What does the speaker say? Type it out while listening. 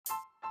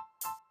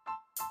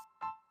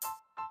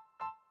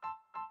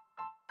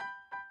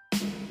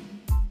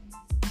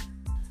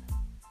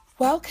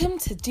Welcome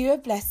to Do a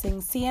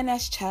Blessing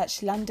CNS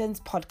Church London's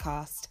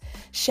podcast,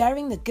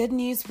 sharing the good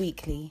news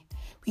weekly.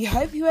 We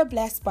hope you are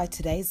blessed by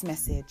today's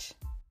message.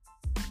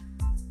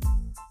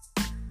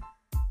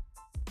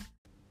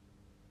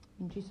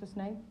 In Jesus'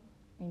 name,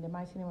 in the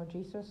mighty name of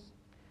Jesus,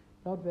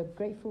 Lord, we're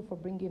grateful for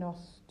bringing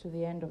us to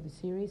the end of the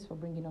series, for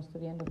bringing us to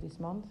the end of this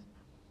month,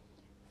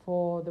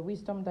 for the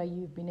wisdom that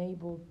you've been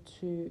able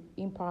to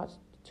impart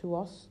to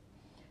us,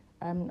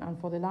 and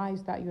for the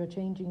lives that you're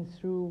changing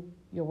through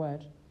your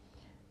word.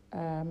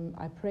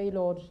 I pray,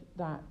 Lord,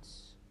 that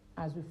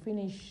as we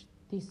finish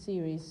this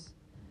series,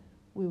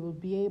 we will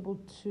be able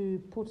to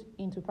put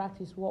into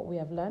practice what we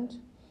have learned,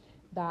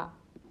 that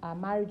our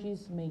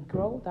marriages may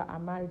grow, that our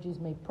marriages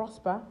may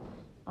prosper,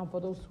 and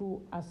for those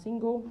who are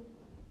single,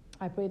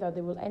 I pray that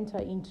they will enter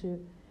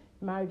into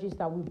marriages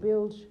that will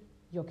build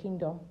your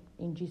kingdom.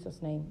 In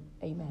Jesus' name,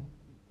 amen.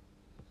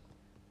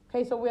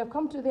 Okay, so we have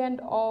come to the end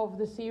of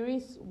the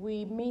series.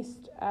 We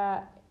missed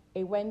a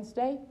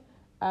Wednesday.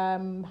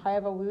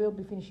 However, we will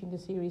be finishing the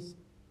series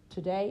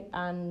today,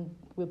 and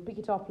we'll pick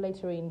it up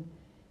later in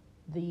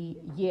the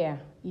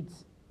year.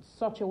 It's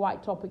such a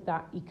wide topic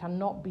that it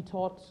cannot be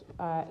taught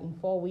in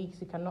 4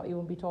 weeks. It cannot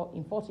even be taught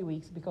in 40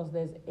 weeks because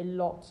there's a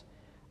lot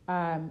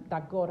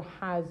that God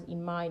has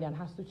in mind and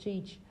has to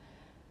teach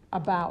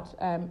about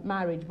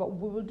marriage. But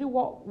we will do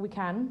what we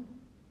can,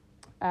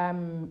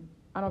 and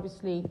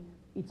obviously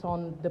it's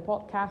on the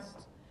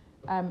podcast,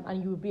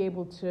 and you will be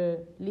able to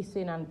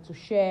listen and to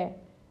share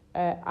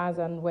as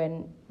and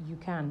when you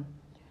can.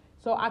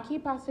 So our key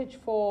passage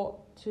for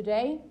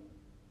today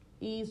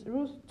is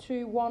Ruth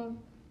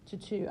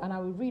 2:1-2, and I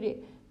will read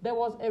it. There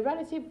was a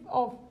relative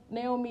of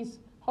Naomi's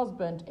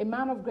husband, a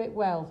man of great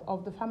wealth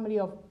of the family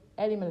of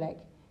Elimelech.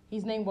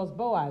 His name was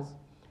Boaz.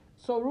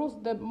 So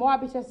Ruth the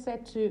Moabitess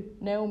said to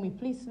Naomi,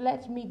 "Please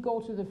let me go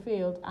to the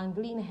field and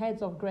glean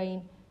heads of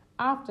grain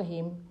after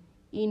him,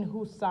 in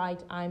whose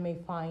sight I may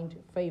find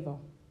favor."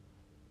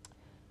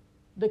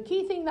 The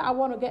key thing that I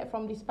want to get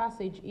from this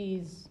passage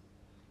is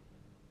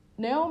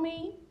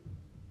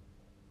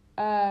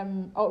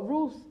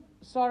Ruth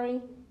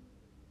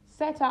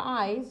set her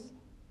eyes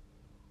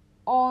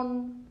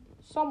on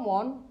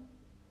someone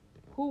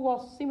who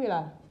was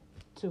similar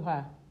to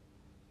her.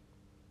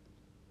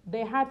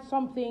 They had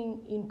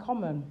something in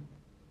common.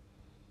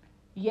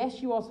 Yes,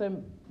 she was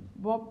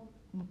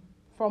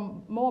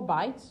from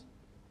Moabite,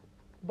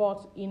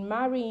 but in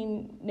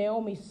marrying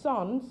Naomi's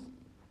sons,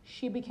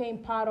 she became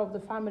part of the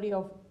family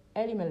of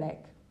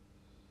Elimelech.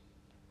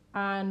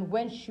 And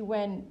when she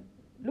went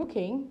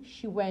looking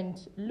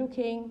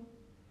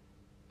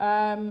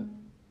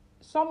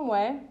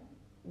somewhere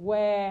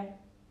where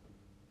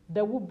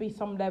there would be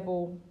some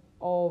level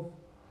of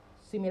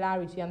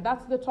similarity. And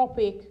that's the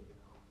topic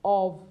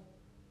of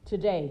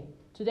today.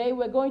 Today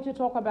we're going to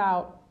talk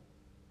about,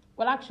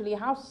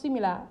 how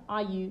similar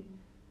are you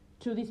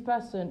to this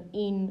person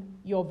in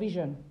your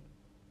vision?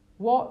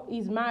 What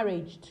is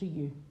marriage to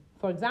you?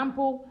 For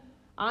example,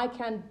 I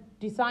can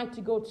decide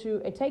to go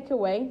to a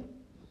takeaway,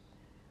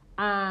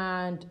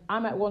 and I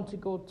might want to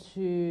go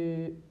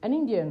to an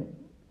Indian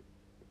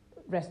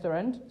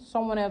restaurant.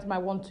 Someone else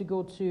might want to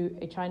go to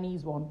a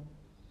Chinese one.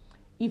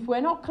 If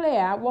we're not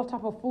clear what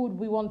type of food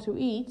we want to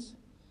eat,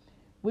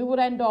 we would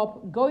end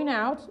up going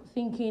out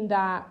thinking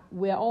that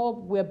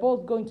we're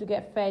both going to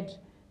get fed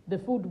the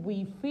food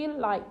we feel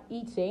like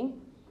eating.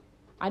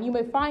 And you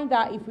may find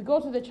that if we go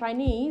to the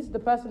Chinese, the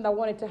person that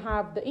wanted to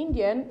have the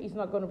Indian is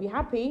not going to be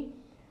happy.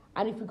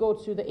 And if we go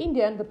to the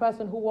Indian, the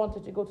person who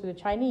wanted to go to the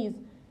Chinese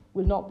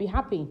will not be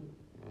happy.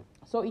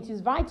 So it is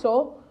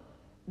vital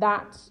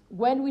that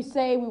when we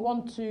say we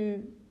want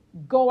to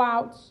go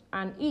out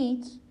and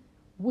eat,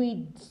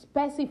 we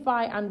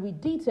specify and we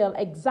detail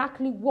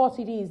exactly what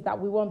it is that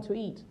we want to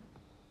eat.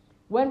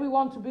 When we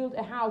want to build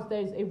a house,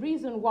 there's a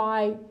reason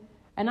why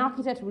an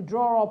architect will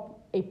draw up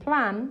a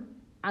plan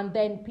and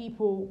then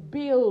people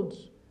build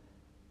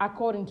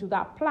according to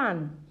that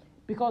plan.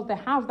 Because the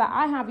house that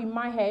I have in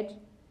my head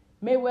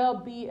may well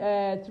be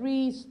a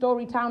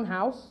 3-story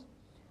townhouse,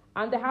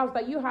 and the house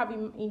that you have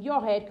in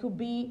your head could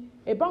be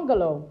a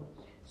bungalow.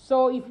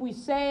 So if we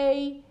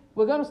say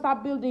we're going to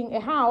start building a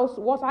house,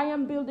 what I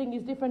am building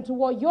is different to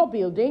what you're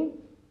building.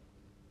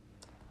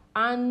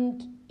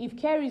 And if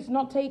care is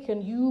not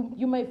taken,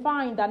 you may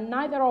find that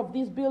neither of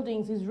these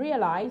buildings is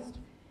realized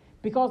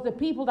because the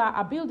people that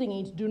are building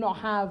it do not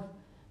have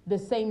the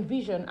same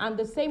vision. And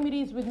the same it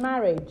is with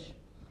marriage.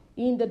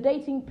 In the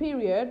dating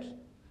period,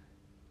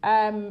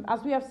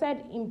 as we have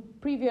said in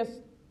previous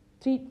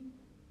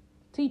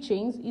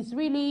teachings, it's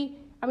really,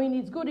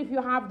 it's good if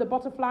you have the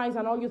butterflies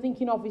and all you're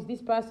thinking of is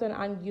this person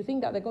and you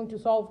think that they're going to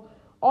solve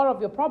all of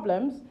your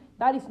problems.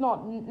 That is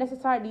not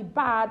necessarily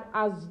bad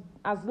as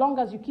long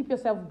as you keep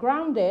yourself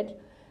grounded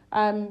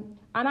and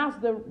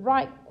ask the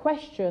right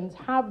questions,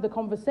 have the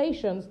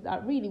conversations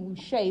that really will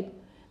shape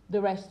the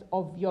rest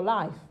of your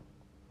life.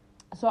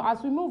 So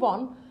as we move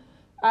on,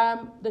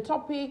 the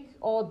topic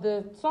or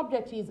the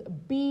subject is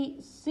be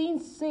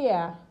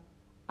sincere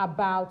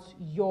about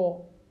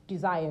your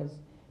desires.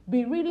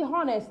 Be really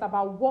honest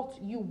about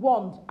what you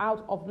want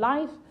out of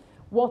life,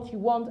 what you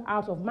want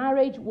out of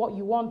marriage, what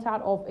you want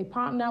out of a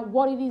partner,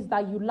 what it is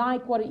that you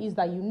like, what it is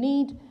that you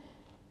need.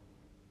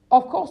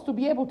 Of course, to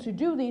be able to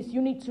do this,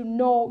 you need to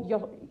know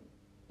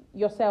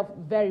yourself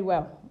very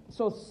well.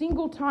 So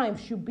single time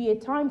should be a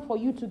time for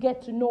you to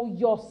get to know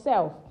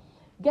yourself,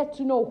 get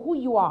to know who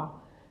you are,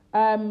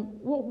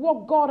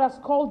 what God has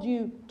called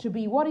you to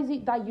be. What is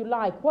it that you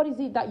like? What is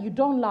it that you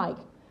don't like?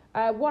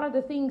 What are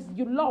the things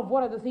you love?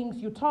 What are the things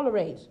you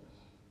tolerate?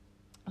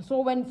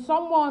 So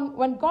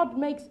when God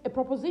makes a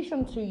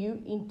proposition to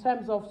you in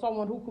terms of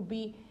someone who could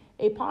be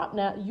a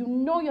partner, you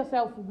know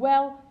yourself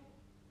well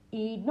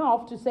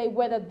enough to say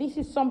whether this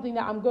is something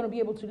that I'm going to be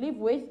able to live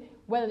with,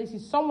 whether this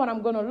is someone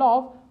I'm going to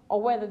love,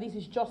 or whether this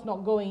is just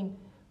not going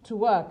to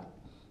work.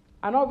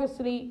 And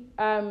obviously,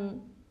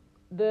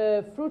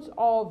 the fruits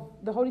of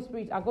the Holy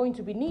Spirit are going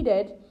to be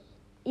needed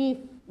if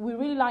we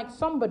really like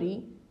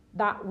somebody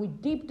that we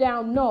deep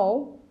down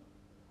know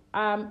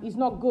is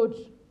not good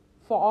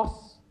for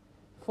us,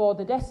 for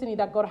the destiny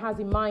that God has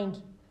in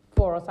mind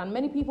for us. And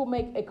many people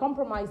make a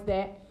compromise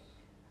there,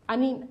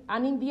 and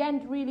in the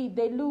end, really,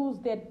 they lose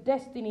their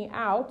destiny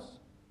out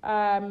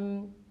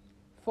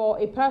for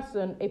a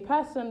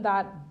person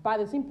that, by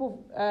the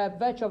simple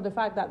virtue of the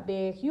fact that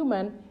they're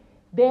human,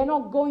 they're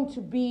not going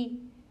to be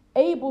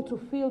able to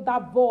fill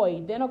that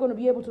void. They're not going to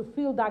be able to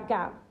fill that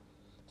gap.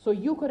 So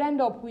you could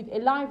end up with a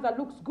life that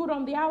looks good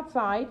on the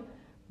outside,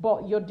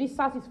 but you're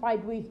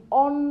dissatisfied with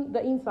on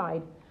the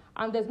inside.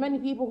 And there's many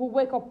people who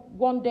wake up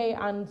one day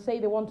and say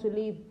they want to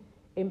leave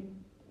a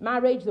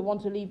marriage, they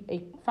want to leave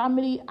a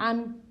family,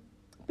 and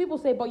people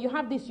say, but you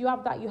have this, you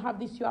have that, you have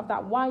this, you have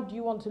that. Why do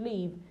you want to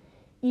leave?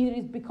 It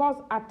is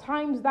because at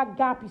times that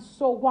gap is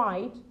so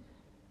wide,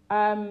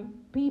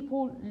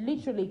 people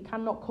literally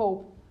cannot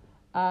cope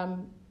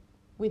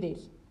with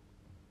it.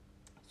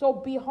 So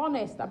be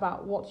honest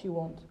about what you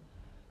want.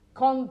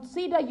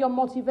 Consider your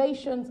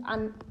motivations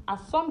and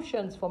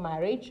assumptions for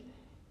marriage.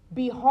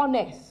 Be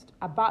honest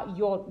about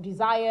your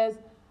desires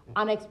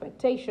and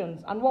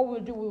expectations. And what we'll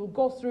do, we will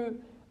go through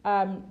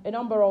a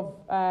number of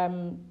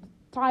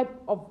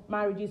type of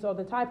marriages or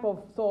the type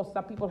of thoughts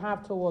that people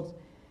have towards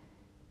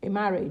a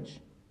marriage.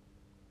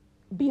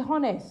 Be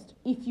honest.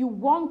 If you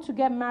want to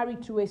get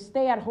married to a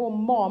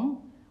stay-at-home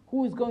mom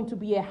who is going to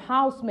be a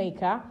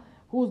housemaker,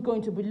 who's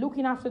going to be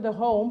looking after the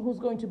home, who's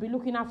going to be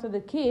looking after the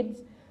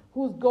kids,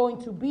 who's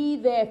going to be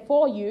there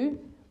for you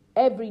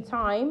every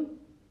time,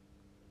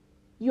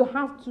 you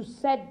have to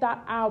set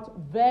that out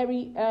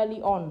very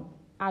early on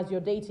as you're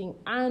dating,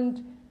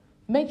 and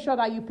make sure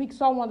that you pick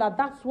someone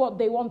that's what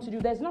they want to do.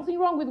 There's nothing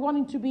wrong with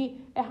wanting to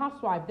be a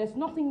housewife. There's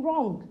nothing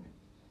wrong.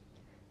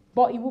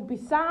 But it would be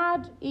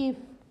sad if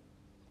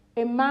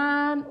a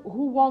man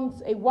who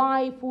wants a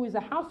wife who is a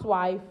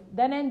housewife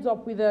then ends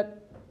up with a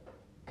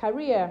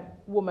career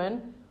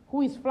woman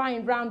who is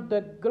flying around the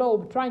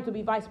globe trying to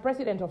be vice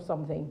president of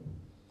something,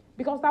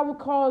 because that would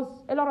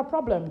cause a lot of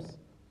problems.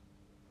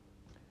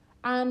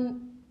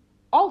 And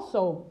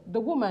also, the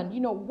woman,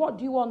 what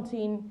do you want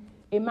in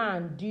a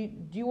man? Do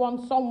you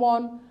want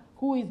someone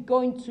who is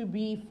going to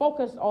be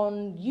focused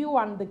on you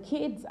and the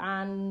kids,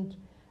 and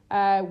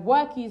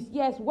work is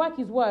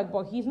work,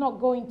 but he's not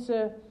going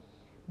to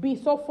be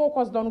so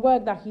focused on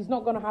work that he's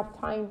not going to have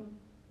time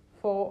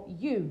for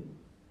you?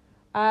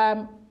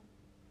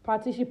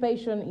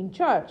 Participation in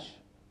church.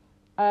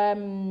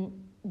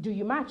 Do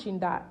you match in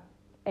that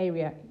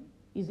area?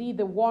 Is he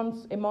the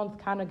once a month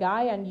kind of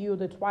guy and you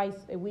the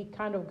twice a week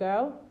kind of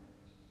girl?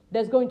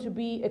 There's going to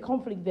be a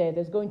conflict there.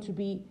 There's going to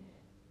be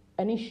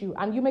an issue.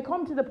 And you may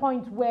come to the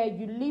point where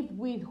you live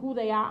with who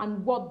they are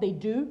and what they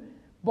do,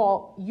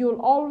 but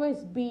you'll always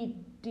be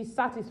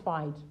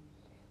dissatisfied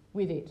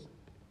with it.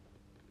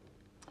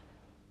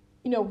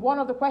 One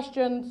of the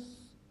questions,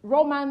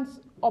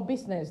 romance or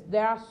business.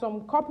 There are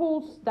some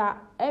couples that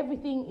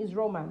everything is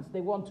romance.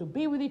 They want to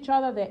be with each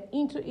other. They're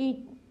into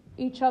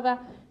each other.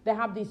 They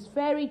have this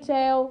fairy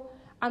tale,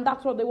 and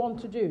that's what they want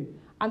to do.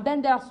 And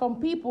then there are some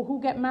people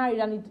who get married,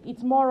 and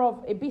it's more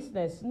of a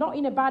business, not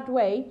in a bad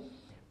way,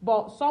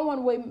 but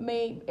someone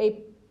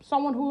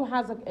who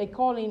has a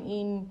calling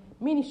in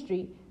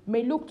ministry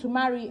may look to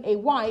marry a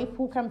wife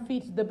who can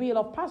fit the bill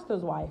of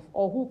pastor's wife,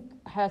 or who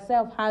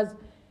herself has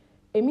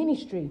a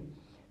ministry.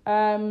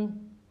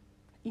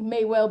 It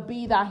may well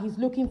be that he's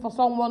looking for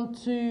someone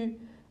to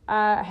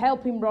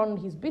help him run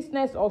his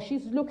business, or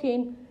she's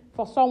looking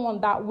for someone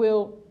that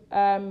will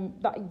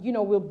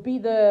be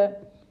the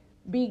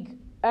big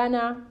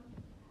earner.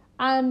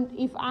 And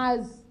if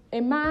as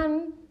a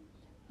man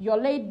you're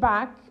laid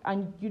back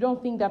and you don't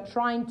think that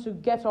trying to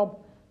get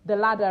up the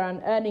ladder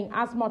and earning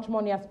as much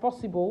money as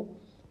possible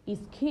is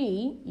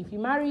key, if you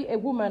marry a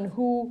woman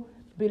who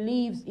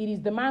believes it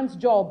is the man's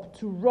job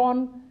to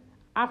run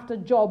after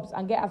jobs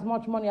and get as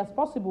much money as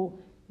possible,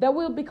 there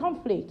will be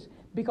conflict,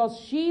 because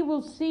she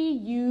will see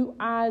you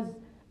as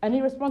an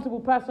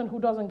irresponsible person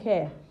who doesn't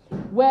care.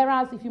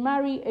 Whereas if you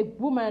marry a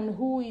woman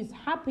who is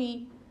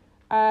happy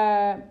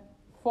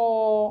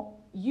for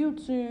you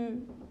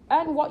to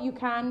earn what you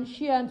can,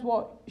 she earns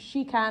what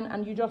she can,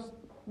 and you just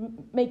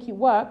make it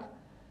work,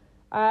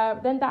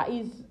 then that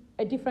is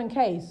a different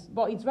case,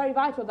 but it's very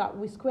vital that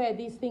we square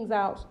these things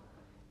out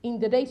in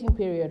the dating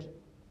period.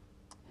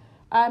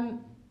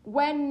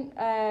 When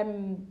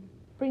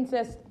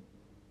Princess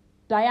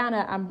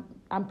Diana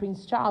and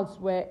Prince Charles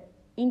were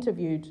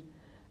interviewed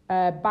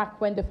back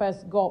when they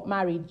first got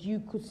married,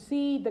 you could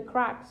see the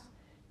cracks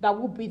that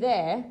would be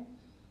there,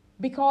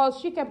 because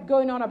she kept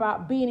going on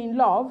about being in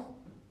love,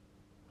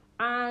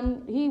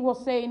 and he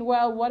was saying,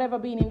 well, whatever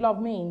being in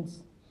love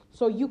means.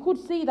 So you could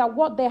see that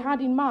what they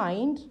had in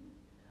mind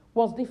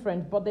was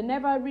different, but they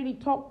never really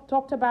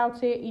talked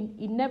about it.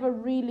 It never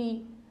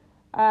really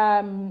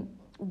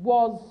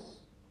was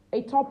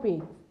a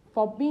topic.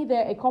 For me,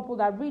 they're a couple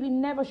that really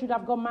never should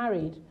have got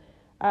married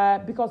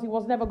because it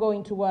was never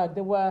going to work.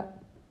 They were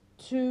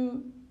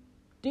too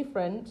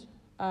different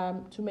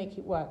to make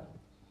it work.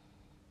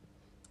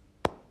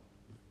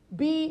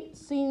 Be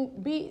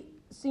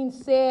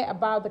sincere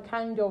about the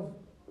kind of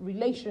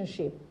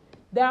relationship.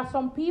 There are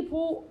some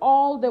people,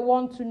 all they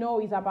want to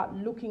know is about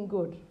looking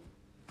good.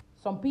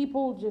 Some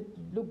people just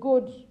look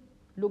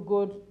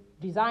good,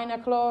 designer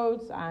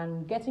clothes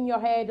and getting your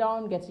hair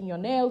done, getting your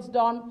nails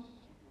done.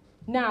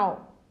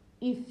 Now,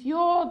 if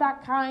you're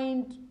that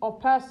kind of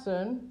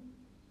person,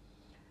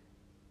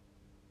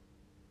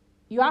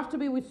 you have to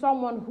be with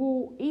someone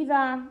who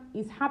either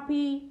is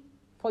happy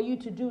for you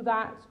to do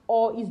that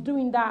or is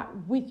doing that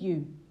with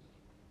you.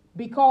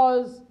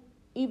 Because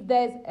if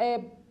there's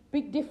a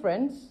big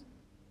difference,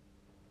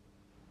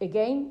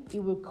 again,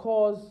 it will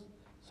cause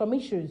some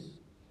issues,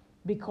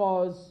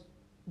 because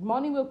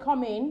money will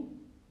come in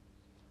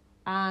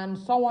and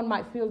someone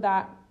might feel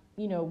that,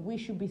 we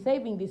should be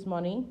saving this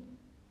money,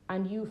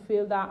 and you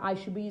feel that I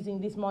should be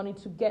using this money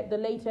to get the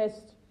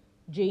latest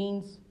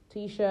jeans,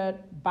 t-shirt,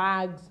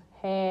 bags,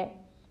 hair,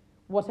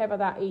 whatever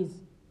that is.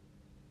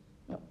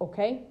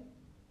 Okay?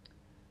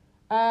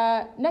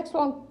 Next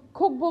one,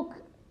 cookbook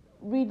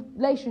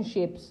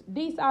relationships.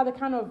 These are the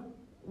kind of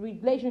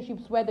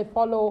relationships where they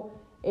follow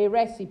a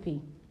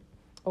recipe.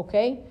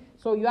 Okay?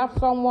 So you have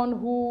someone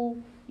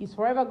who is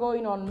forever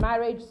going on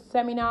marriage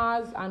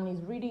seminars and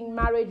is reading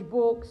marriage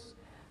books.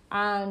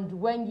 And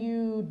when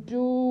you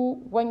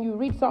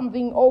read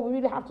something, we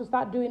really have to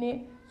start doing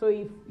it. So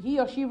if he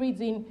or she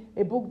reads in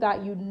a book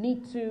that you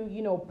need to,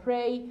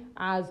 pray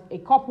as a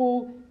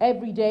couple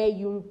every day,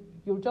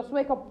 you'll just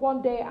wake up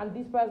one day and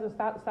this person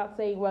starts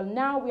saying, well,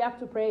 now we have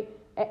to pray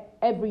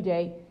every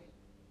day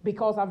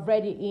because I've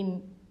read it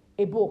in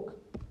a book.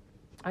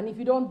 And if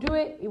you don't do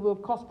it, it will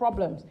cause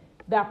problems.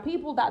 There are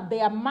people that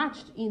they are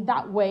matched in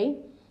that way,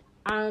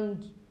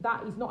 and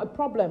that is not a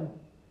problem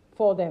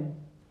for them.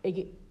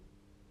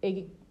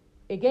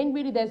 Again,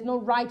 really, there's no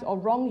right or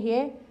wrong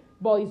here,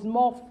 but it's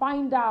more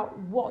find out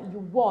what you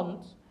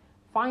want,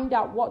 find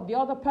out what the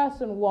other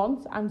person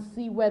wants, and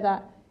see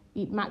whether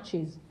it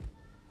matches.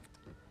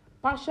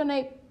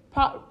 Passionate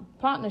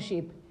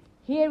partnership.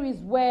 Here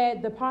is where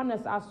the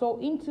partners are so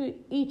into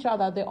each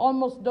other, they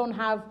almost don't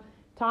have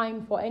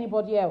time for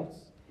anybody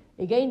else.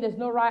 Again, there's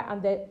no right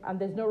and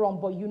there's no wrong,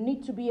 but you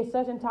need to be a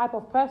certain type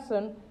of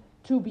person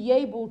to be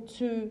able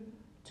to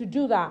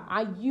do that.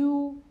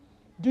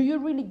 Do you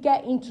really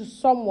get into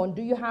someone?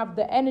 Do you have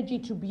the energy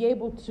to be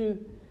able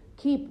to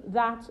keep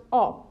that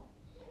up?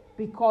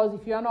 Because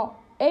if you're not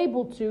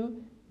able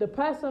to, the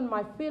person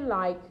might feel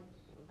like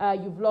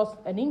you've lost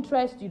an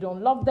interest, you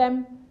don't love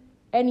them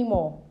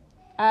anymore.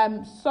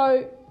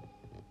 So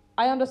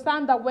I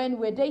understand that when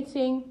we're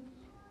dating,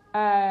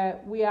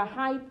 we are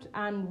hyped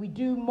and we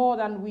do more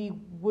than we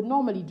would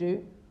normally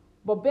do.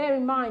 But bear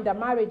in mind that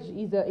marriage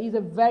is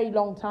a very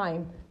long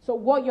time. So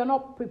what you're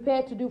not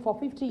prepared to do for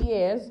 50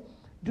 years,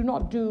 do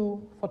not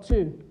do for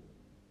 2.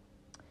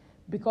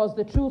 Because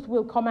the truth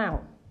will come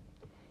out.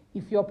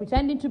 If you're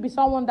pretending to be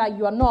someone that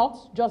you are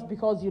not, just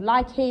because you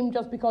like him,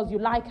 just because you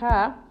like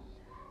her,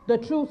 the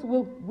truth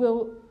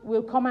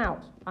will come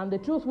out. And the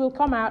truth will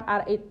come out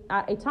at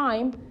a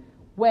time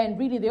when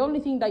really the only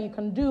thing that you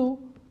can do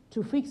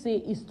to fix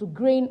it is to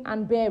grin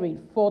and bear it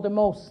for the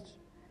most.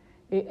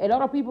 A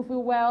lot of people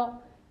feel,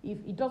 well, if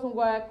it doesn't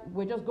work,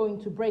 we're just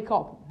going to break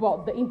up.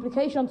 But the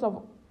implications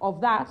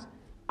of that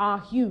are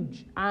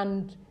huge.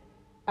 And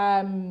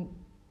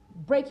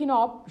breaking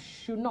up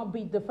should not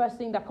be the first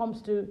thing that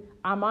comes to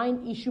our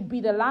mind. It should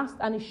be the last,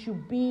 and it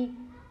should be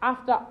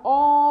after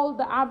all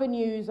the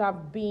avenues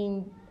have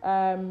been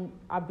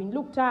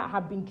looked at,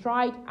 have been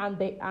tried, and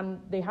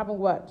they haven't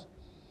worked.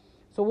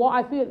 So what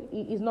I feel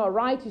is not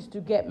right is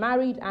to get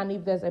married, and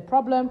if there's a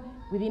problem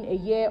within a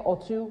year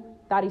or 2,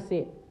 that is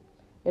it.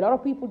 A lot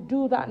of people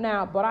do that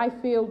now, but I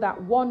feel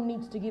that one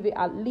needs to give it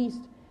at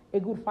least a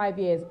good 5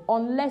 years,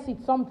 unless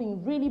it's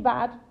something really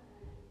bad,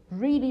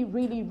 really,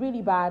 really,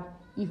 really bad.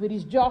 If it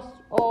is just,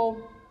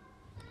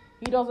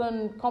 he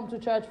doesn't come to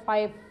church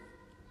five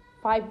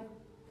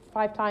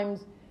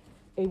times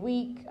a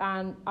week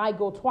and I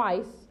go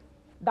twice,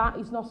 that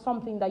is not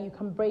something that you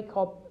can break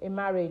up a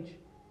marriage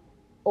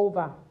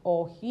over.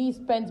 Or he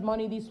spends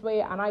money this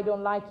way and I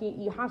don't like it.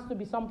 It has to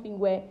be something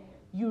where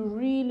you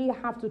really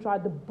have to try.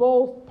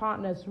 Both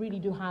partners really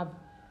do have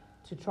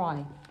to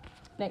try.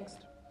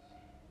 Next.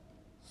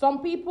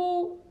 Some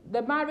people,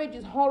 the marriage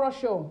is horror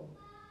show.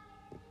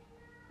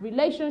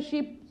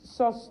 Relationship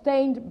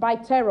sustained by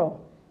terror.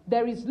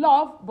 There is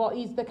love, but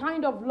it's the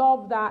kind of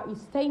love that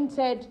is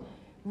tainted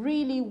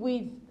really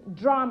with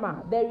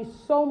drama. There is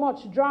so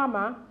much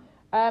drama,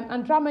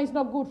 and drama is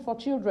not good for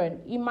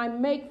children. It might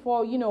make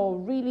for,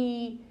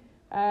 really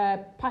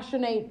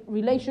passionate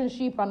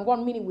relationship, and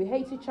 1 minute we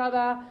hate each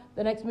other,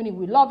 the next minute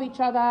we love each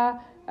other,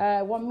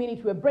 1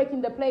 minute we're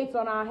breaking the plates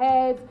on our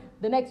heads,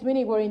 the next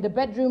minute we're in the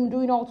bedroom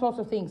doing all sorts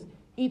of things.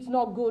 It's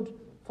not good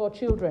for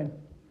children.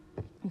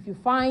 If you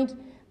find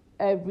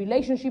a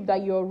relationship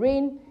that you're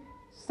in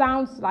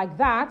sounds like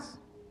that,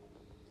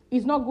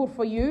 it's not good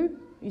for you,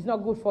 it's not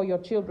good for your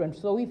children.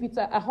 So if it's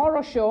a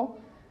horror show,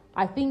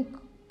 I think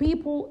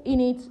people in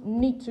it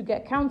need to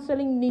get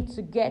counseling, need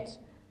to get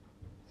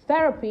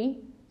therapy,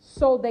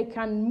 so they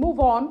can move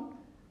on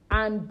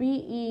and be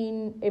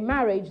in a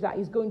marriage that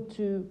is going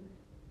to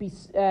be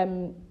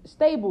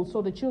stable,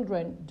 so the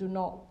children do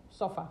not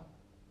suffer.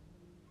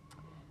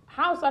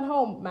 House and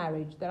home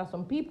marriage. There are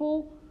some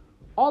people,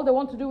 all they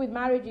want to do with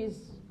marriage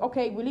is,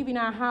 okay, we live in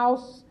our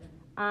house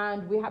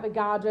and we have a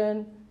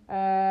garden,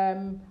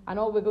 and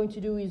all we're going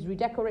to do is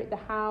redecorate the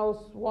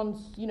house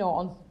once,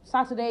 on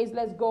Saturdays,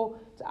 let's go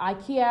to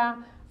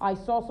IKEA. I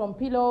saw some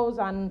pillows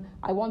and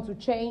I want to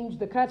change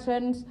the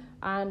curtains,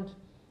 and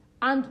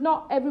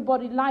not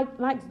everybody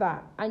likes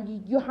that,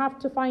 and you have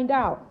to find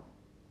out.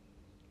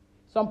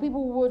 Some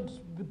people would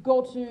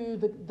go to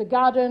the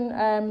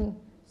garden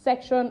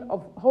section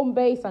of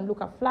Homebase and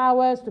look at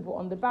flowers to put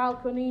on the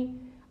balcony,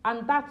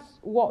 and that's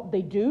what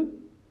they do.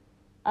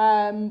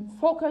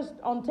 Focused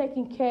on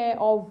taking care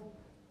of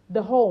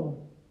the home,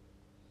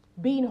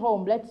 being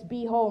home. Let's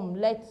be home.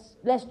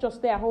 Let's just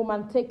stay at home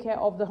and take care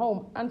of the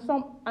home. And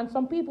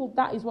some people,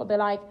 that is what they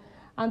like,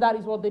 and that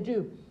is what they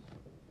do.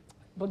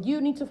 But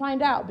you need to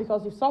find out,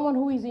 because if someone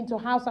who is into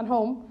house and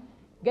home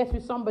gets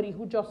with somebody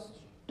who just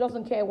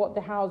doesn't care what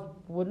the house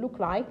would look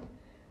like,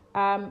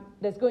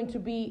 there's going to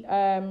be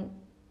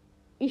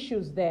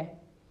issues there.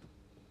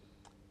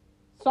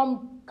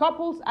 Some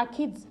couples are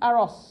kids are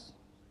us.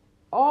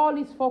 All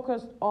is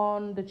focused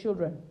on the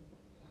children.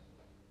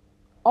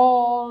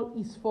 All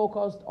is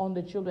focused on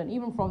the children.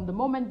 Even from the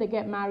moment they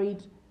get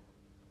married,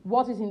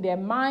 what is in their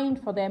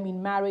mind for them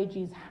in marriage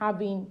is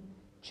having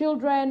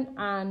children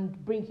and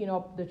bringing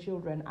up the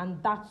children.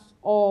 And that's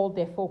all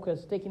their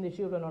focus. Taking the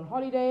children on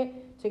holiday,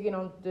 taking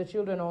on the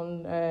children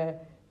on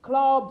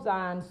clubs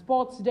and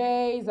sports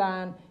days,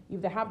 and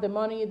if they have the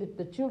money,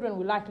 the children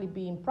will likely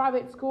be in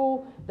private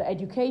school. The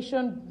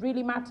education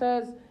really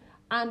matters,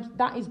 and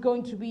that is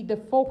going to be the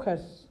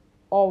focus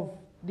of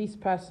this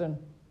person.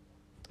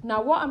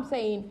 Now, what I'm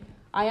saying,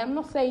 I am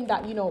not saying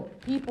that,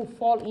 people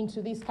fall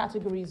into these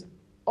categories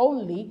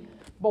only,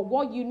 but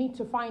what you need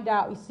to find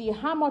out is, see,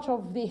 how much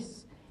of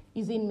this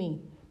is in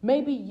me.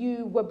 Maybe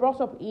you were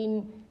brought up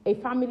in a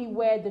family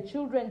where the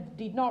children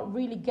did not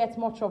really get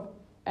much of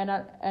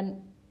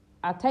an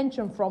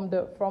attention from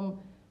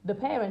the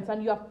parents,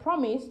 and you have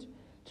promised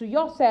to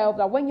yourself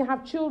that when you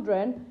have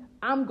children,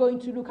 I'm going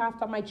to look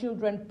after my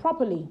children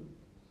properly.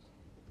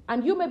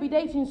 And you may be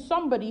dating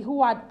somebody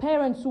who had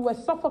parents who were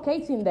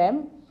suffocating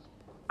them,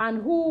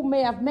 and who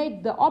may have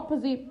made the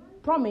opposite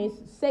promise,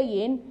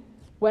 saying,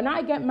 when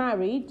I get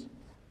married,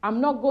 I'm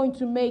not going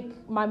to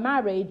make my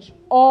marriage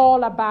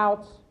all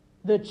about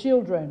the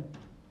children.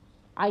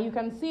 And you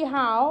can see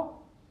how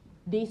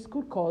this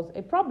could cause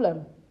a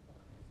problem,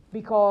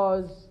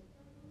 because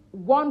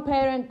one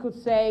parent could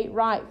say,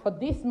 right, for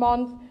this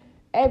month,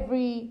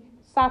 every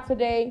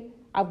Saturday,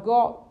 I've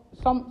got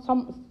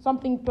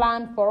something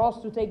planned for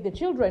us to take the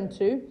children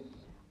to.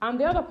 And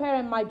the other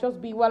parent might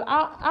just be, well,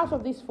 out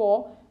of these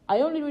 4,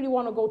 I only really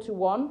want to go to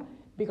one,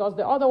 because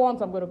the other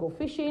ones I'm going to go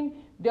fishing,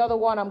 the other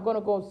one I'm going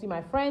to go see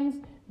my friends,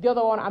 the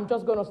other one I'm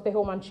just going to stay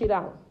home and chill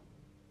out.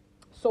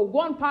 So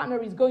one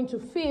partner is going to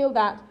feel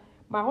that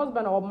my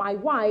husband or my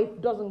wife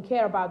doesn't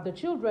care about the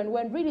children,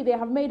 when really they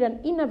have made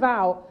an inner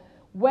vow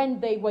when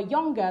they were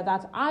younger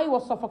that I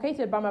was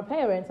suffocated by my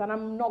parents, and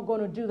I'm not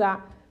going to do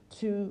that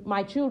to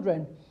my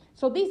children.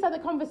 So these are the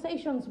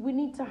conversations we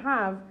need to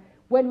have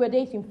when we're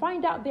dating.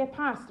 Find out their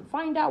past.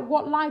 Find out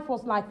what life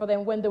was like for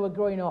them when they were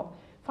growing up.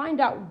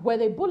 Find out, were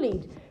they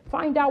bullied?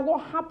 Find out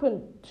what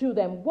happened to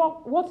them.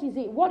 What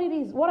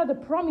are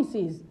the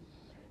promises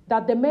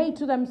that they made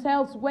to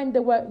themselves when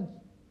they were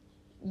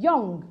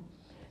young.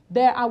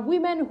 There are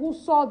women who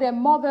saw their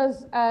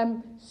mothers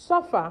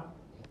suffer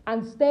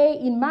and stay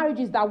in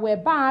marriages that were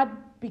bad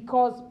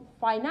because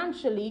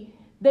financially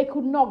they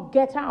could not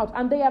get out.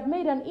 And they have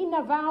made an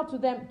inner vow to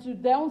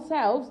their own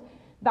selves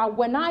that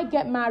when I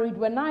get married,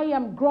 when I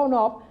am grown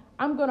up,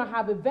 I'm going to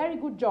have a very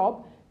good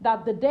job,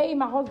 that the day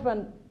my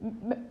husband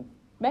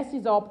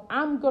messes up,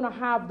 I'm going to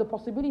have the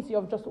possibility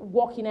of just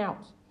walking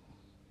out.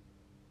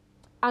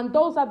 And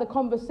those are the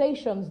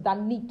conversations that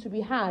need to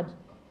be had,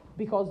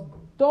 because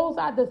those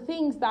are the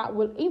things that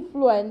will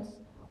influence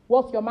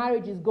what your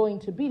marriage is going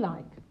to be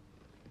like.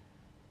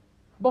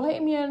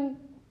 Bohemian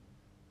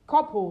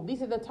couple,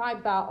 this is the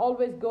type that are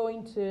always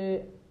going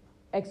to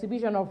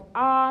exhibition of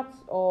art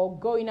or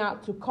going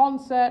out to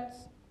concerts.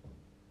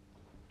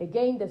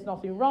 Again, there's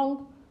nothing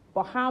wrong,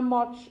 but how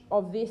much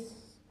of this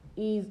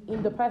is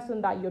in the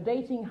person that you're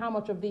dating? How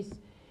much of this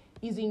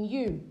is in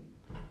you?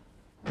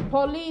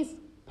 Police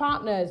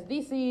partners,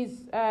 this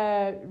is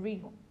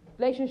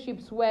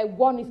relationships where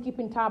one is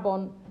keeping tab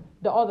on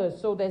the other.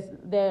 So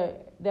there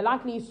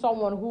likely is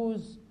someone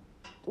who's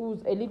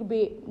a little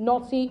bit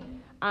naughty,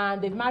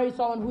 and they've married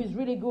someone who is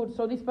really good.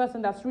 So this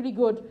person that's really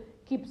good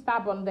keeps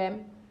tab on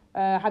them.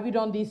 Have you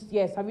done this?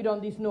 Yes. Have you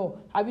done this? No.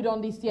 Have you done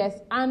this?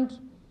 Yes. And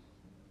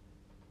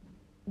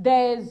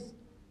there's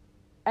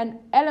an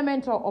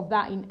element of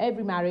that in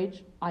every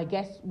marriage. I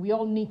guess we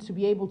all need to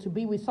be able to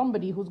be with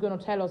somebody who's going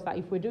to tell us that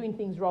if we're doing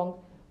things wrong,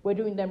 we're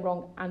doing them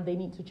wrong and they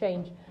need to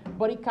change.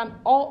 But it can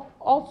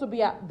also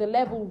be at the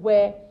level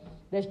where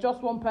there's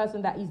just one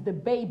person that is the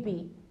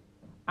baby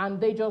and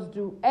they just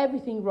do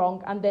everything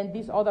wrong, and then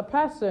this other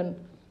person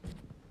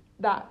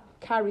that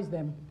carries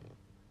them.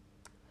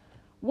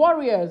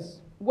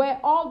 Warriors, where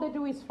all they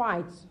do is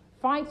fight.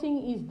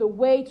 Fighting is the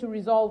way to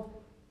resolve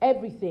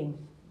everything.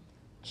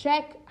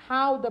 Check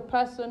how the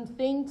person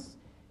thinks.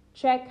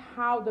 Check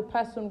how the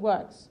person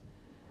works.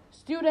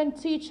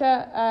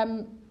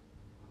 Student-teacher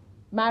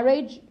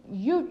marriage,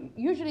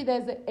 usually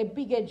there's a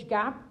big age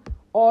gap,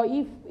 or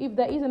if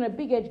there isn't a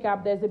big age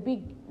gap, there's a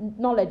big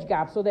knowledge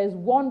gap. So there's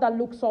one that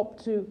looks up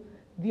to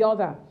the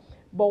other.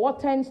 But what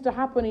tends to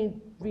happen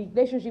in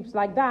relationships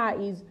like that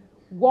is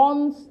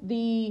once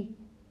the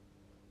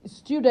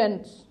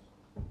student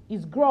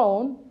is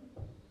grown,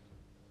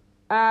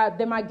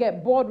 they might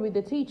get bored with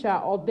the teacher,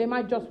 or they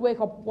might just wake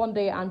up one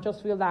day and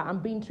just feel that I'm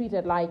being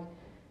treated like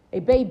a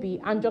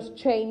baby, and just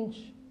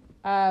change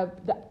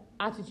the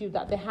attitude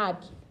that they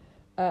had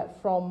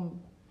from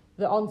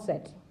the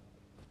onset.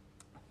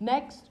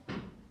 Next,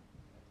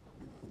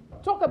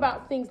 talk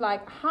about things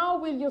like, how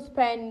will you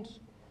spend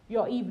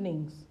your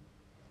evenings?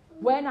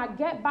 When I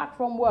get back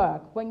from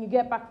work, when you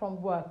get back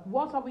from work,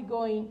 what are we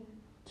going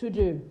to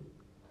do?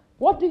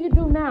 What do you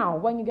do now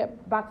when you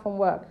get back from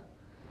work?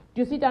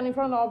 Do you sit down in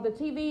front of the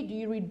TV? Do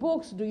you read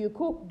books? Do you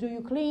cook? Do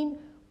you clean?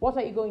 What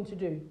are you going to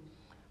do?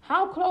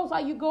 How close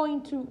are you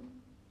going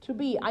to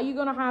be? Are you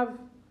going to have,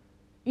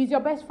 is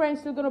your best friend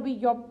still going to be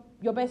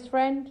your best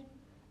friend?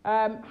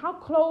 How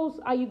close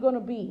are you going to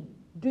be?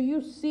 Do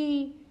you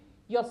see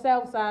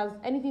yourselves as,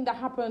 anything that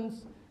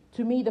happens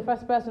to me, the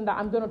first person that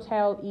I'm going to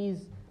tell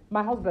is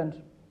my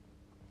husband?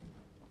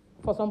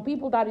 For some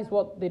people, that is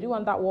what they do,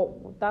 and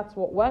that's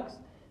what works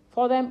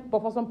for them.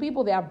 But for some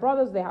people, they have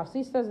brothers, they have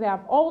sisters, they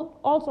have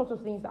all sorts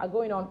of things that are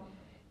going on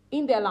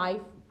in their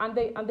life, and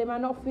they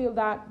might not feel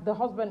that the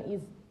husband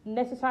is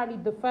necessarily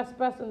the first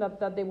person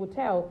that they would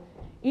tell.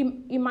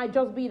 It might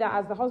just be that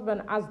as the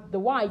husband, as the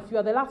wife, you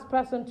are the last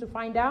person to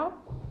find out,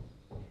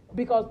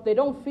 because they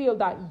don't feel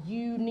that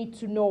you need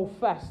to know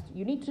first.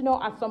 You need to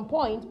know at some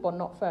point, but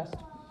not first.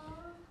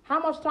 How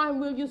much time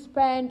will you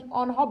spend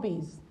on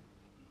hobbies?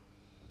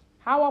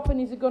 How often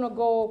is it going to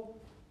go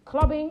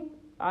clubbing?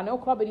 I know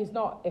clubbing is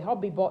not a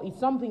hobby, but it's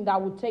something that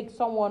would take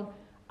someone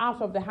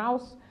out of the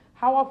house.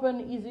 How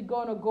often is it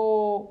going to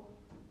go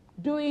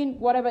doing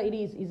whatever it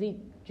is? Is it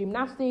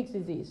gymnastics?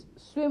 Is it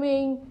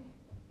swimming?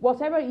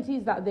 Whatever it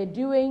is that they're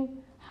doing,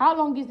 how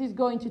long is this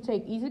going to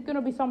take? Is it going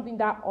to be something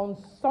that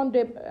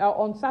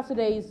on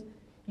Saturdays,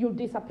 you'll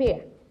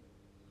disappear?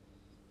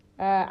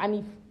 And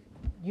if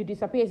you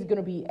disappear, is it going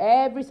to be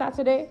every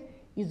Saturday?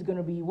 Is it going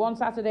to be one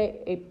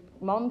Saturday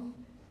a month?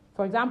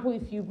 For example,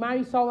 if you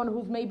marry someone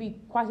who's maybe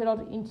quite a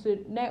lot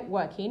into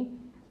networking,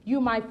 you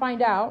might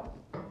find out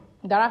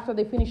that after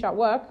they finish at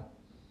work,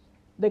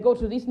 they go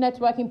to this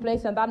networking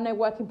place and that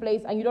networking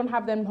place, and you don't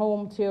have them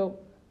home till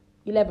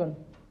 11.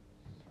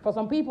 For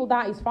some people,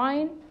 that is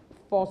fine.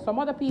 For some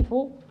other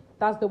people,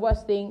 that's the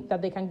worst thing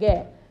that they can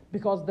get,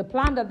 because the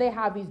plan that they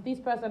have is this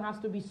person has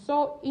to be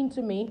so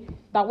into me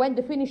that when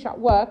they finish at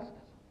work,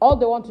 all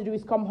they want to do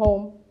is come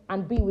home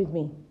and be with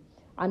me.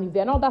 And if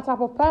they're not that type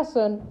of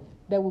person,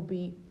 there will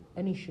be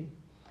an issue.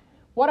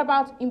 What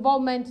about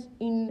involvement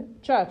in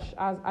church?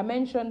 As I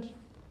mentioned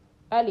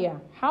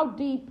earlier, how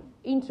deep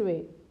into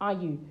it are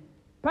you?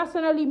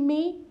 Personally,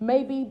 me,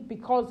 maybe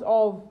because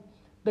of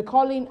the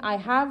calling I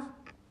have,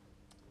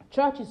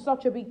 church is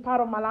such a big part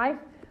of my life.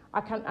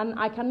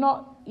 I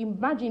cannot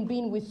imagine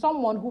being with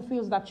someone who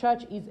feels that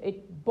church is a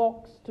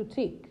box to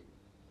tick.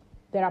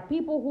 There are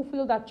people who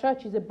feel that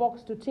church is a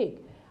box to tick.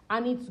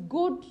 And it's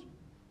good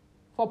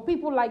for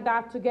people like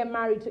that to get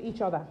married to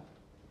each other.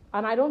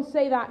 And I don't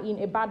say that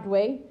in a bad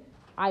way.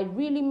 I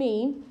really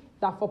mean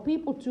that for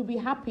people to be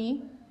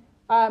happy,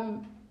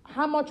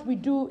 how much we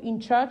do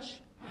in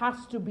church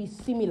has to be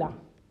similar.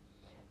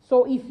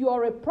 So if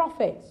you're a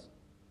prophet,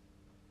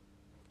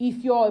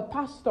 if you're a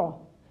pastor,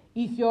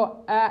 if you're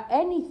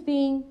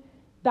anything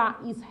that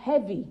is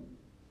heavy,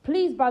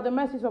 please, by the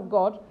mercies of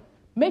God,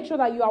 make sure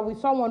that you are with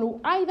someone who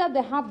either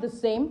they have the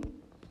same,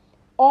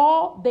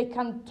 or they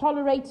can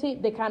tolerate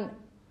it, they can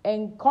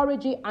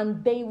encourage it,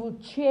 and they will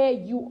cheer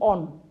you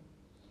on.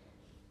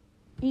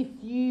 If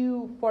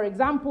you, for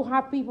example,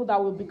 have people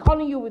that will be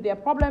calling you with their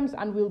problems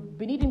and will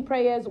be needing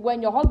prayers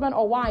when your husband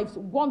or wife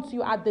wants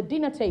you at the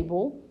dinner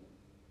table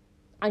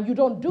and you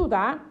don't do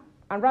that,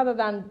 and rather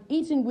than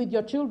eating with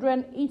your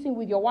children, eating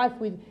with your wife,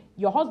 with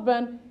your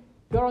husband,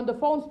 you're on the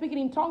phone speaking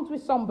in tongues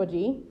with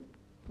somebody,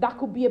 that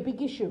could be a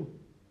big issue.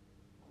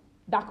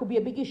 That could be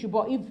a big issue.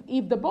 But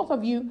if the both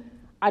of you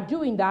are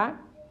doing that,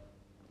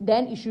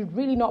 then it should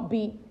really not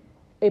be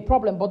a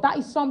problem. But that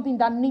is something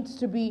that needs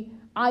to be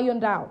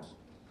ironed out.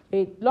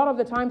 A lot of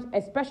the times,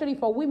 especially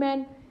for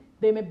women,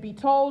 they may be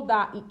told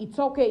that it's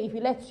okay if he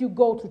lets you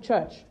go to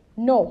church.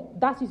 No,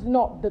 that is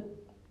not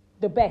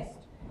the best.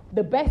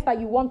 The best that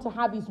you want to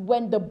have is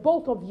when the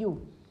both of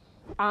you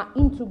are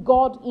into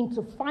God,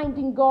 into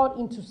finding God,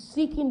 into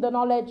seeking the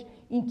knowledge,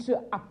 into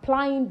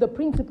applying the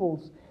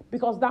principles,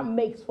 because that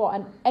makes for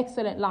an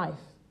excellent life.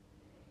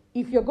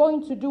 If you're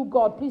going to do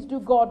God, please do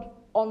God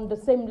on the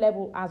same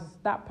level as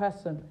that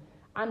person.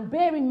 And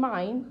bear in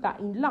mind that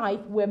in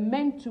life, we're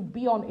meant to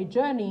be on a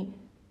journey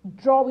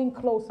drawing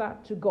closer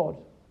to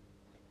God.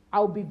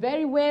 I'll be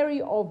very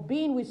wary of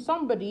being with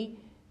somebody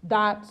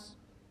that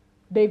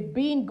they've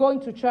been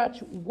going to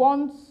church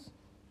once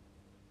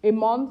a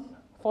month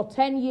for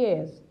 10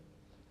 years.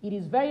 It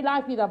is very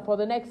likely that for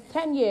the next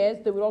 10 years,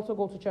 they will also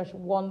go to church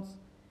once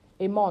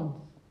a month.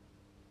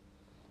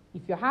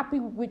 If you're happy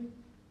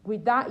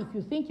with that, if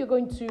you think you're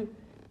going to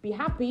be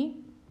happy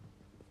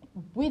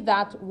with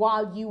that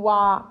while you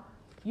are,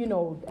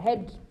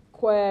 head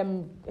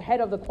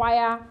of the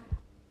choir,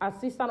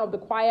 assistant of the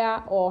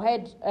choir, or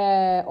head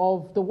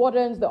of the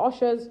wardens, the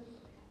ushers,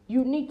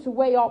 you need to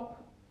weigh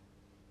up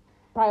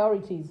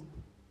priorities.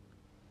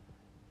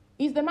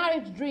 Is the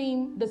marriage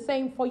dream the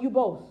same for you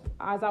both?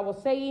 As I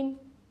was saying,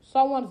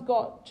 someone's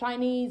got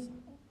Chinese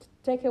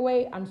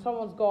takeaway and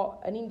someone's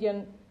got an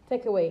Indian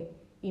takeaway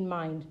in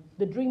mind.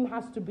 The dream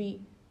has to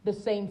be the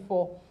same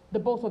for the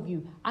both of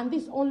you. And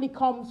this only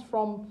comes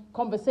from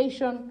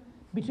conversation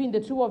between the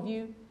two of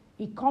you.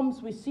 It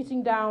comes with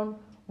sitting down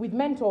with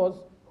mentors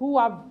who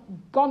have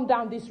gone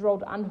down this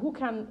road and who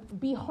can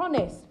be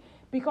honest,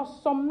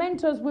 because some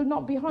mentors will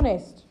not be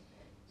honest.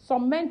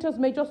 Some mentors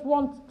may just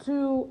want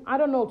to,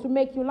 to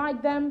make you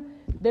like them.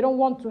 They don't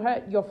want to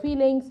hurt your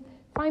feelings.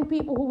 Find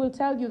people who will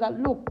tell you that,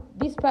 look,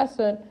 this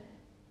person,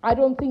 I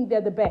don't think they're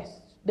the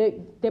best.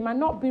 They might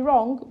not be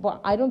wrong, but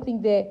I don't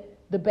think they're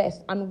the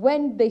best. And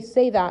when they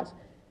say that,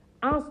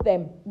 ask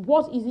them,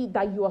 what is it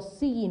that you are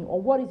seeing, or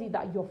what is it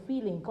that you're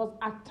feeling? Because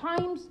at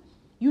times,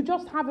 you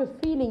just have a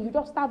feeling, you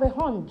just have a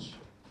hunch,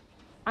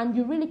 and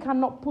you really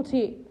cannot put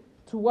it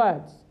to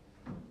words.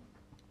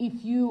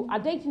 If you are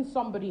dating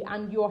somebody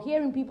and you're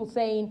hearing people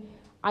saying,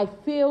 I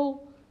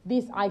feel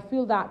this, I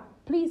feel that,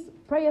 please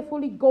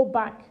prayerfully go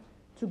back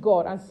to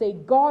God and say,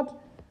 God,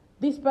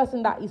 this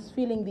person that is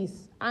feeling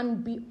this,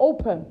 and be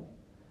open.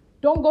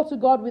 Don't go to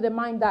God with a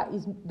mind that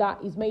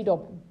is made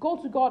up. Go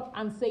to God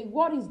and say,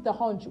 what is the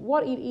hunch?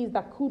 What it is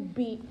that could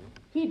be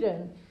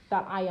hidden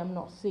that I am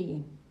not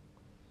seeing?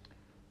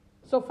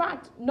 So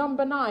fact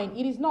number 9,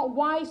 it is not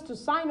wise to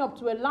sign up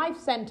to a life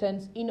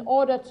sentence in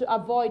order to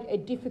avoid a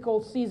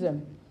difficult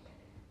season.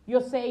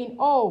 You're saying,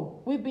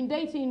 we've been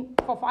dating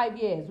for 5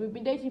 years. We've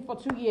been dating for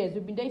 2 years.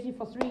 We've been dating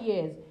for 3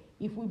 years.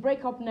 If we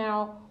break up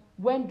now,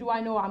 when do I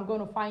know I'm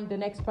going to find the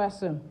next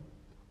person?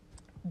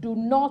 Do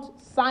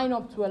not sign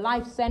up to a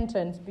life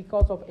sentence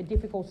because of a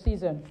difficult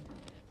season.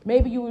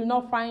 Maybe you will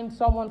not find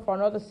someone for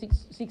another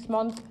six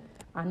months,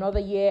 another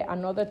year,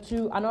 another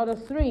 2, another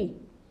 3.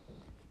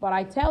 But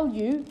I tell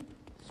you,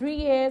 3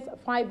 years,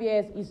 5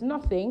 years is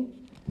nothing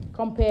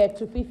compared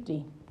to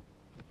 50.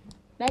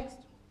 Next.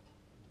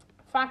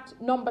 Fact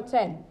number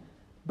 10.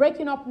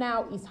 Breaking up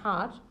now is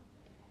hard.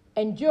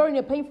 Enduring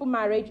a painful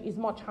marriage is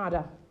much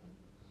harder.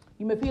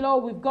 You may feel,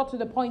 we've got to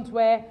the point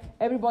where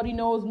everybody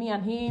knows me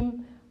and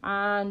him.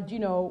 And,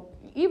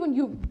 even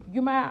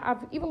you might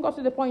have even got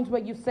to the point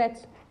where you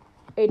set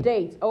a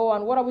date.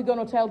 And what are we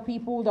going to tell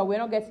people, that we're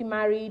not getting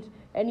married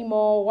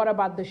anymore? What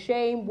about the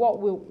shame? What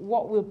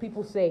will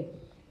people say?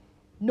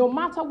 No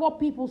matter what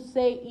people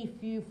say,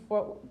 if you,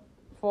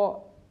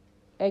 for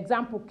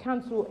example,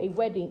 cancel a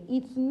wedding,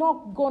 it's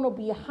not going to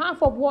be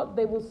half of what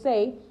they will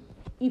say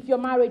if your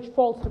marriage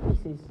falls to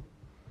pieces.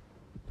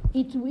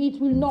 It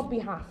will not be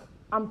half.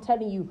 I'm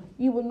telling you,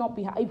 it will not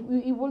be half.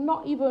 It will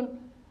not even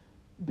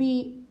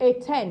be a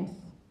tenth.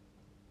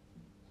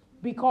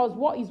 Because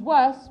what is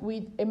worse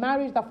with a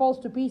marriage that falls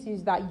to pieces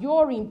is that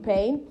you're in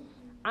pain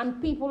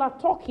and people are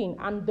talking,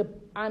 and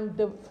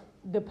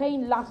the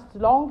pain lasts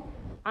long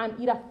and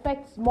it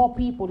affects more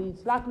people.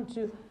 It's likely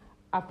to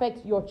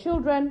affect your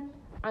children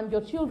and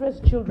your children's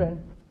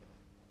children.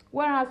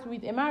 Whereas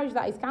with a marriage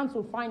that is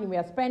cancelled, fine, you may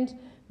have spent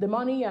the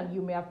money and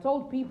you may have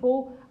told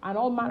people and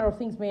all manner of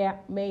things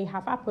may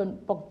have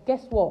happened, but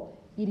guess what?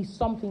 It is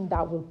something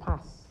that will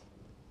pass.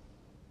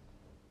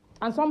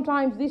 And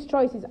sometimes these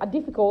choices are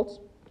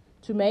difficult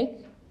to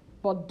make,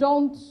 but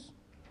don't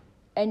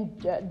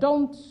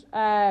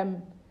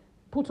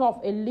put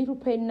off a little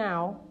pain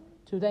now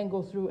to then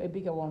go through a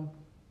bigger one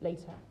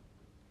later.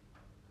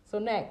 So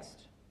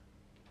next,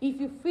 If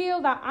you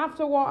feel that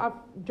after what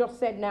I've just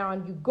said now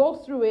and you go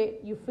through it,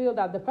 you feel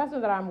that the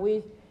person that I'm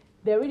with,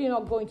 they're really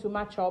not going to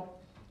match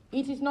up,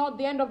 it is not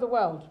the end of the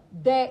world.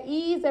 There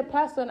is a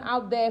person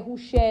out there who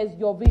shares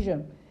your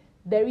vision.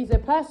 There is a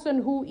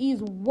person who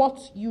is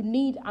what you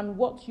need and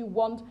what you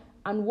want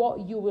and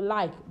what you will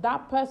like.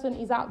 That person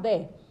is out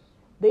there.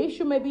 The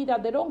issue may be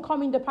that they don't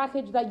come in the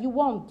package that you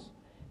want.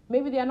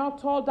 Maybe they are not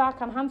tall,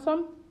 dark, and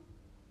handsome.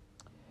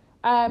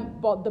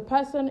 But the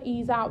person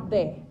is out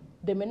there.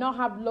 They may not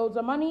have loads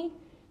of money.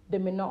 They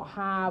may not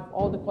have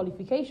all the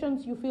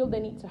qualifications you feel they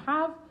need to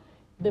have.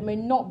 They may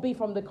not be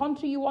from the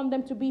country you want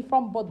them to be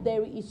from, but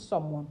there is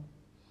someone.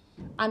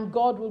 And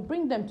God will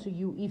bring them to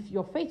you if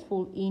you're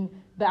faithful in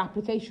the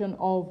application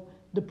of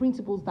the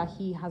principles that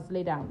He has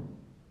laid out.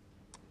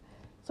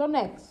 So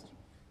next.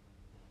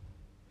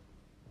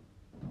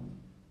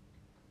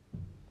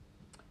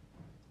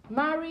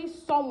 Marry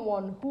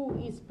someone who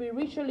is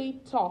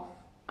spiritually tough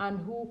and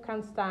who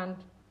can stand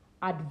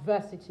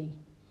adversity.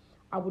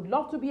 I would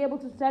love to be able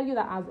to tell you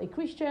that as a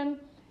Christian,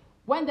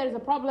 when there is a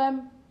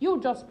problem,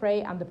 you just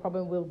pray and the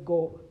problem will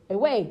go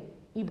away.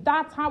 If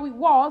that's how it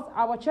was,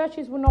 our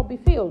churches will not be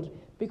filled,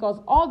 because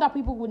all that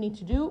people will need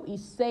to do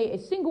is say a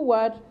single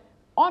word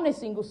on a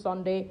single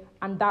Sunday,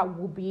 and that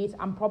will be it,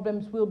 and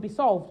problems will be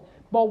solved.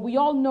 But we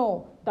all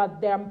know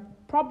that there are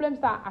problems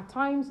that at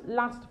times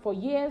last for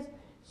years,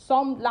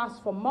 some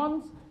last for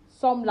months,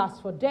 some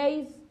last for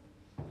days,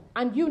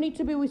 and you need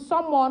to be with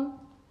someone.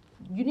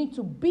 You need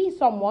to be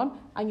someone,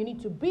 and you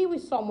need to be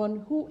with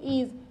someone who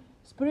is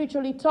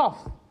spiritually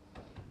tough.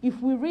 If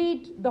we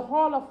read the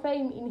Hall of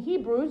Fame in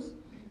Hebrews,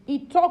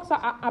 it talks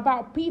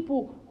about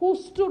people who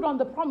stood on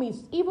the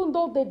promise, even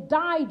though they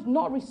died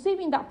not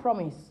receiving that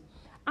promise.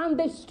 And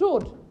they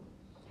stood.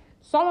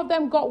 Some of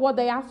them got what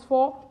they asked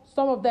for,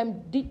 some of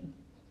them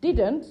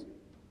didn't,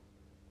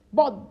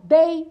 but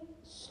they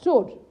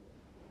stood.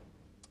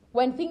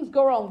 When things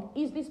go wrong,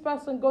 is this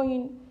person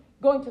going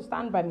to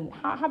stand by me?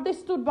 Have they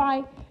stood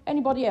by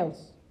anybody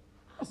else?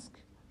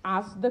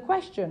 Ask the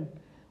question.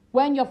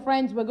 When your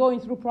friends were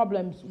going through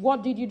problems,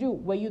 what did you do?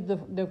 Were you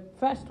the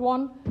first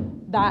one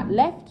that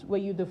left? Were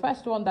you the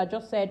first one that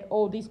just said,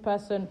 oh, this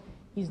person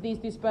is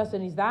this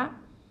person is that?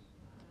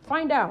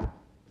 Find out.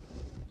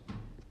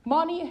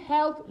 Money,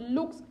 health,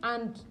 looks,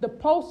 and the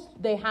posts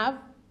they have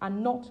are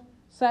not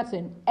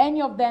certain.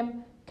 Any of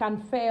them can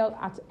fail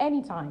at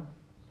any time.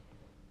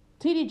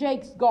 T.D.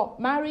 Jakes got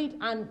married,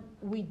 and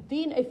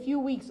within a few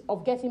weeks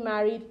of getting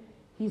married,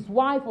 his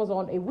wife was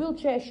on a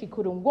wheelchair. She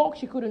couldn't walk.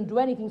 She couldn't do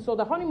anything. So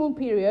the honeymoon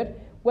period,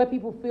 where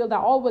people feel that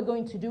all we're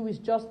going to do is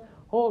just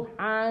hold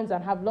hands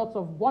and have lots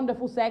of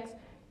wonderful sex,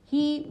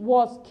 he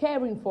was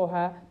caring for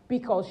her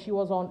because she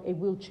was on a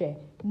wheelchair,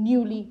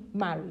 newly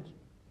married.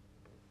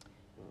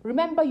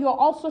 Remember, you're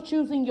also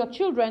choosing your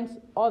children's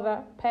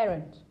other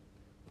parent.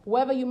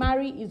 Whoever you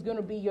marry is going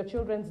to be your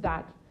children's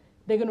dad.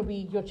 They're going to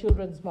be your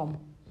children's mom.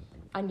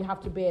 And you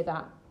have to bear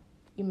that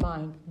in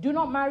mind. Do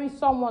not marry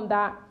someone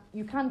that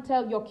you can't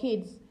tell your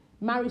kids,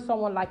 marry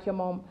someone like your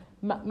mom,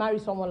 marry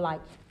someone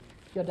like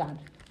your dad.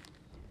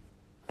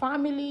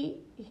 Family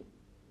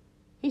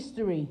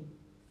history.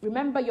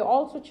 Remember, you're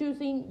also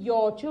choosing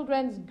your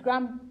children's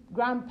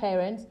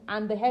grandparents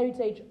and the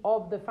heritage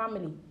of the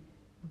family.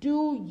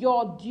 Do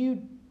your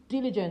due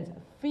diligence,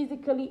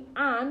 physically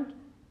and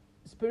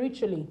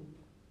spiritually.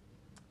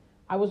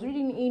 I was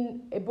reading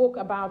in a book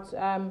about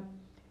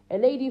a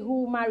lady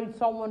who married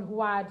someone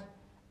who had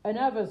a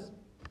nervous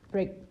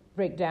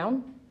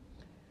breakdown.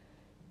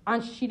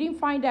 And she didn't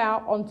find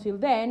out until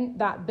then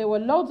that there were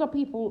loads of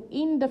people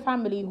in the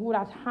family who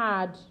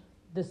had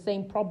the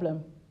same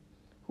problem,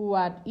 who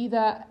had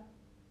either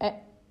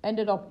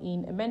ended up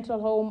in a mental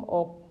home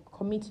or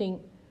committing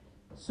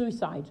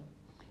suicide.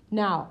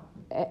 Now,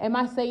 am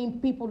I saying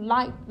people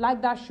like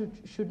that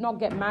should not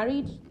get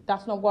married?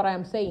 That's not what I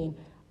am saying.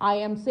 I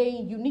am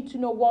saying you need to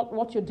know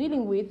what you're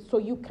dealing with so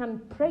you can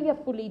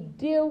prayerfully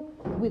deal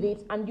with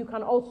it, and you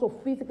can also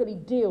physically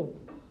deal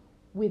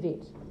with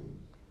it.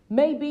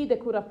 Maybe they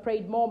could have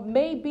prayed more.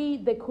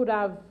 Maybe they could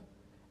have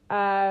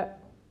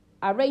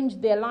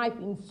arranged their life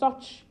in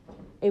such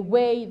a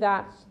way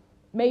that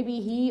maybe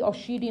he or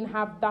she didn't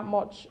have that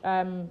much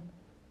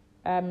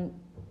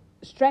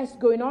stress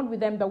going on with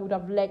them that would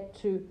have led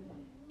to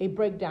a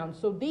breakdown.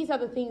 So these are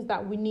the things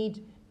that we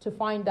need to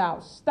find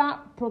out.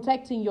 Start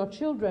protecting your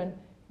children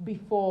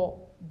before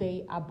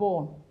they are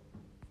born.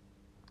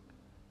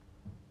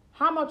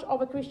 How much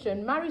of a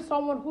Christian? Marry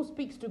someone who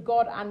speaks to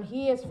God and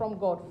hears from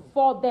God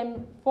for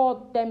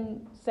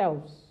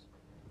themselves.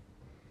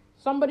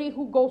 Somebody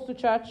who goes to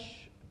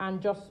church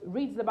and just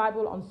reads the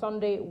Bible on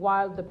Sunday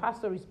while the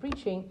pastor is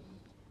preaching,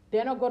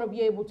 they're not going to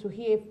be able to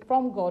hear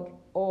from God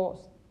or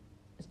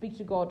speak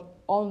to God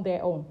on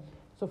their own.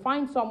 So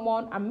find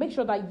someone and make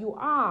sure that you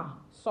are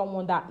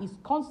someone that is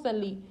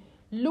constantly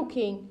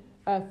looking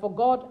for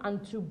God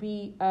and to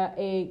be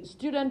a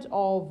student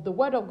of the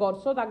Word of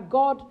God so that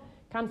God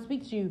can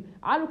speak to you.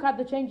 I look at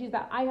the changes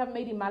that I have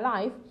made in my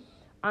life,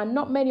 and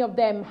not many of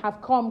them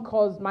have come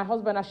because my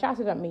husband has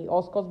shouted at me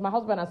or because my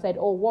husband has said,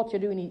 oh, what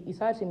you're doing is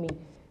hurting me.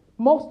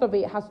 most of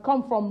it has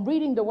come from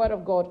reading the Word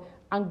of God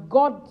and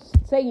God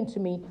saying to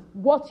me,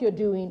 what you're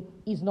doing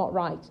is not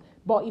right.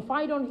 But if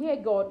I don't hear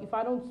God, if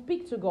I don't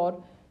speak to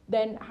God,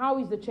 then how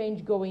is the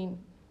change going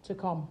to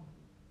come?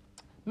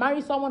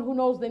 Marry someone who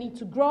knows they need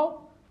to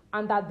grow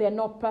and that they're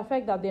not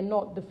perfect, that they're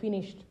not the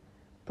finished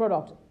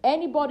product.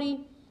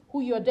 Anybody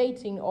who you're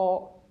dating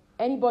or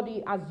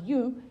anybody as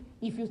you,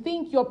 if you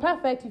think you're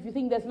perfect, if you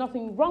think there's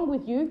nothing wrong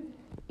with you,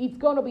 it's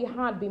going to be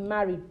hard being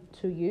married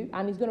to you,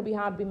 and it's going to be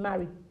hard being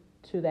married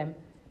to them.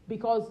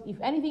 Because if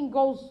anything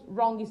goes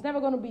wrong, it's never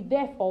going to be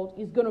their fault,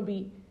 it's going to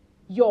be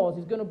yours,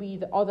 it's going to be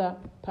the other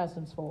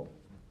person's fault.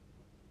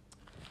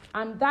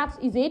 And that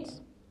is it.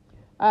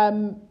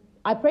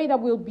 I pray that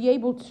we'll be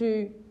able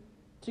to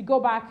go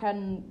back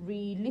and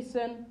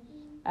re-listen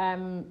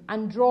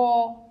and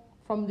draw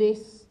from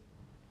this.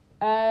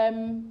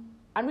 And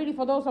really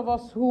for those of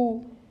us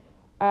who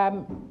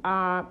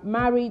are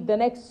married, the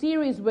next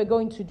series we're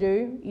going to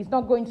do is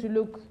not going to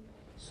look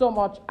so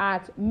much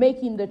at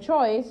making the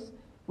choice.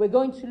 We're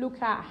going to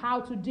look at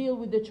how to deal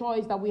with the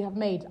choice that we have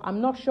made.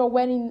 I'm not sure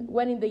when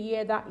in the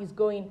year that is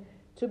going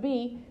to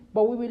be,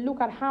 but we will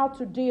look at how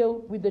to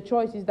deal with the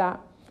choices that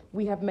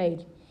we have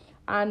made.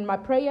 And my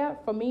prayer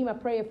for me, my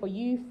prayer for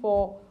you,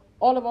 for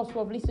all of us who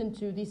have listened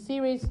to this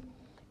series,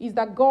 is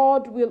that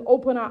God will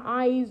open our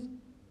eyes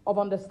of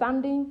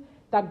understanding,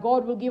 that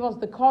God will give us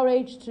the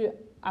courage to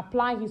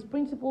apply His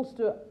principles,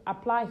 to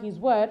apply His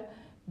word,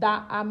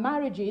 that our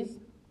marriages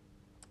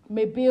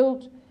may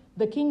build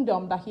the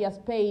kingdom that He has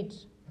paid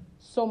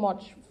so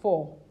much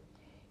for.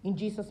 In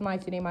Jesus'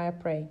 mighty name I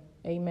pray.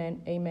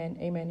 Amen, amen,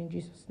 amen, in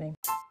Jesus' name.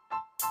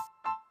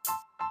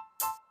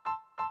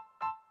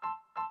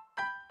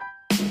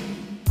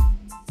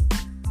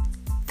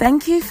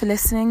 Thank you for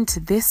listening to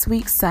this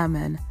week's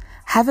sermon.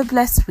 Have a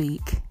blessed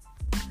week.